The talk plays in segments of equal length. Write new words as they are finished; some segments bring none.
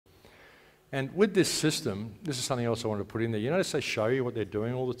And with this system, this is something else I want to put in there. You notice they show you what they're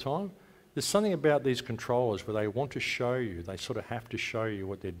doing all the time? There's something about these controllers where they want to show you, they sort of have to show you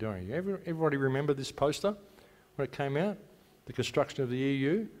what they're doing. Everybody remember this poster when it came out? The construction of the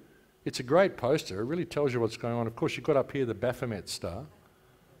EU? It's a great poster. It really tells you what's going on. Of course, you've got up here the Baphomet star.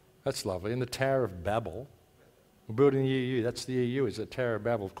 That's lovely. And the Tower of Babel. We're building the EU. That's the EU, is the Tower of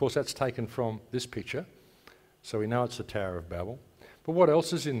Babel. Of course, that's taken from this picture. So we know it's the Tower of Babel. But what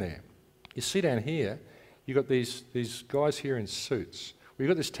else is in there? You see down here, you've got these guys here in suits. Well,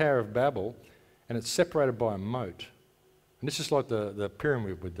 you've got this Tower of Babel, and it's separated by a moat. And this is like the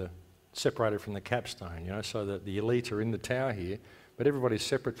pyramid with the separated from the capstone, you know, so that the elite are in the tower here, but everybody's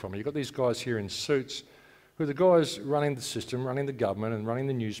separate from it. You've got these guys here in suits, who are the guys running the system, running the government, and running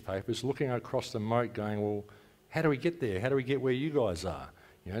the newspapers, looking across the moat going, well, how do we get there? How do we get where you guys are?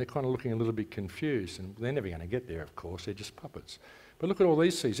 You know, they're kind of looking a little bit confused, and they're never going to get there, of course. They're just puppets. But look at all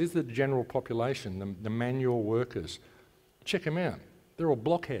these things. These are the general population, the manual workers. Check them out. They're all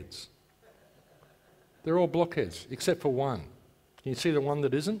blockheads. They're all blockheads, except for one. Can you see the one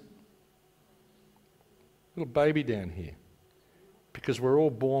that isn't? Little baby down here. Because we're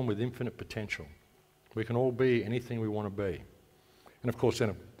all born with infinite potential. We can all be anything we want to be. And of course,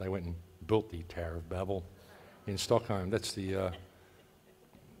 then they went and built the Tower of Babel in Stockholm. That's the,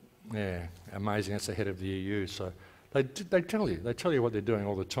 yeah, amazing. That's the head of the EU. So they tell you what they're doing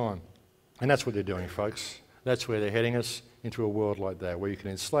all the time. And that's what they're doing, folks. That's where they're heading us, into a world like that, where you can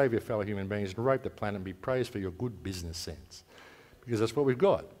enslave your fellow human beings and rape the planet and be praised for your good business sense. Because that's what we've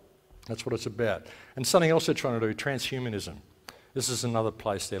got. That's what it's about. And something else they're trying to do, transhumanism. This is another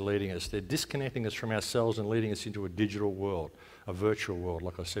place they're leading us. They're disconnecting us from ourselves and leading us into a digital world, a virtual world,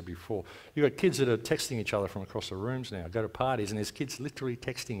 like I said before. You've got kids that are texting each other from across the rooms now. Go to parties and there's kids literally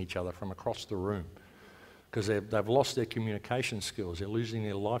texting each other from across the room because they've lost their communication skills. They're losing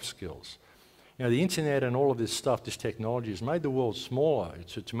their life skills. You know, the internet and all of this stuff, this technology has made the world smaller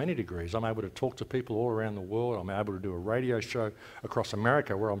to many degrees. I'm able to talk to people all around the world. I'm able to do a radio show across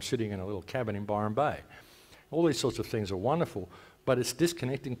America where I'm sitting in a little cabin in Byron Bay. All these sorts of things are wonderful, but it's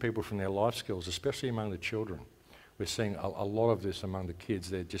disconnecting people from their life skills, especially among the children. We're seeing a lot of this among the kids.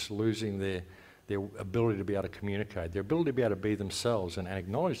 They're just losing their ability to be able to communicate, their ability to be able to be themselves and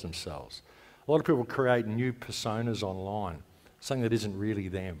acknowledge themselves. A lot of people create new personas online, something that isn't really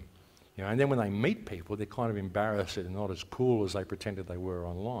them. You know, and then when they meet people, they're kind of embarrassed that they're not as cool as they pretended they were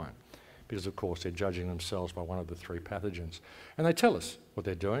online. Because, of course, they're judging themselves by one of the three pathogens. And they tell us what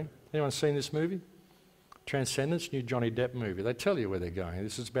they're doing. Anyone seen this movie? Transcendence, new Johnny Depp movie. They tell you where they're going.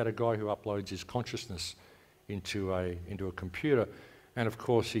 This is about a guy who uploads his consciousness into a computer. And, of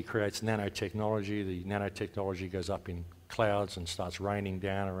course, he creates nanotechnology. The nanotechnology goes up in clouds and starts raining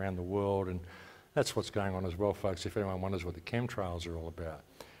down around the world. And that's what's going on as well, folks, if anyone wonders what the chemtrails are all about.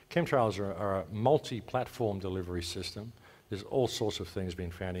 Chemtrails are a multi-platform delivery system. There's all sorts of things being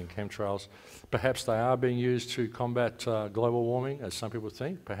found in chemtrails. Perhaps they are being used to combat global warming, as some people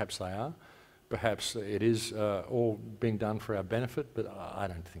think. Perhaps they are. Perhaps it is all being done for our benefit, but I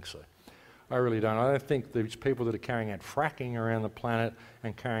don't think so. I really don't. I don't think these people that are carrying out fracking around the planet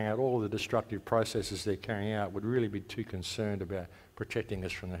and carrying out all of the destructive processes they're carrying out would really be too concerned about protecting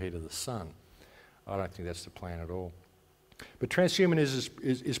us from the heat of the sun. I don't think that's the plan at all. But transhumanism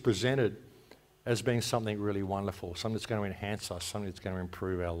is presented as being something really wonderful, something that's going to enhance us, something that's going to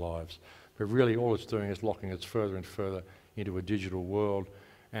improve our lives. But really all it's doing is locking us further and further into a digital world,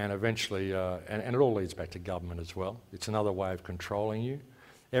 and eventually, and it all leads back to government as well. It's another way of controlling you.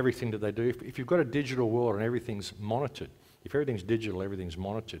 Everything that they do, if you've got a digital world and everything's monitored, if everything's digital, everything's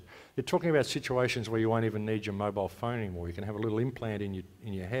monitored. They're talking about situations where you won't even need your mobile phone anymore. You can have a little implant in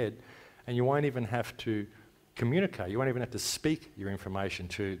your head, and you won't even have to communicate. You won't even have to speak your information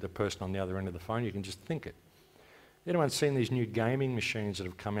to the person on the other end of the phone. You can just think it. Anyone seen these new gaming machines that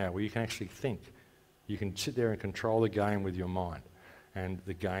have come out where you can actually think? You can sit there and control the game with your mind, and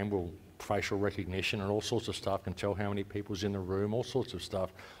the game will facial recognition and all sorts of stuff, can tell how many people's in the room, all sorts of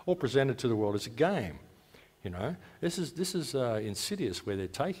stuff, all presented to the world as a game. You know, this is insidious where they're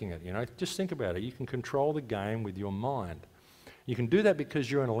taking it. You know, just think about it. You can control the game with your mind. You can do that because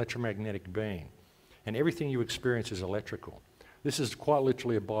you're an electromagnetic being. And everything you experience is electrical. This is quite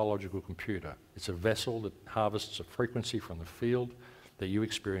literally a biological computer. It's a vessel that harvests a frequency from the field that you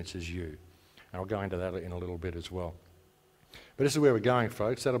experience as you. And I'll go into that in a little bit as well. But this is where we're going,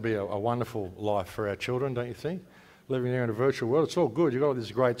 folks. That'll be a wonderful life for our children, don't you think? Living there in a virtual world, it's all good. You've got all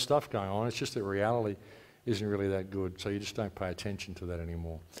this great stuff going on. It's just that reality isn't really that good, so you just don't pay attention to that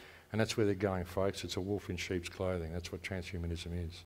anymore. And that's where they're going, folks. It's a wolf in sheep's clothing. That's what transhumanism is.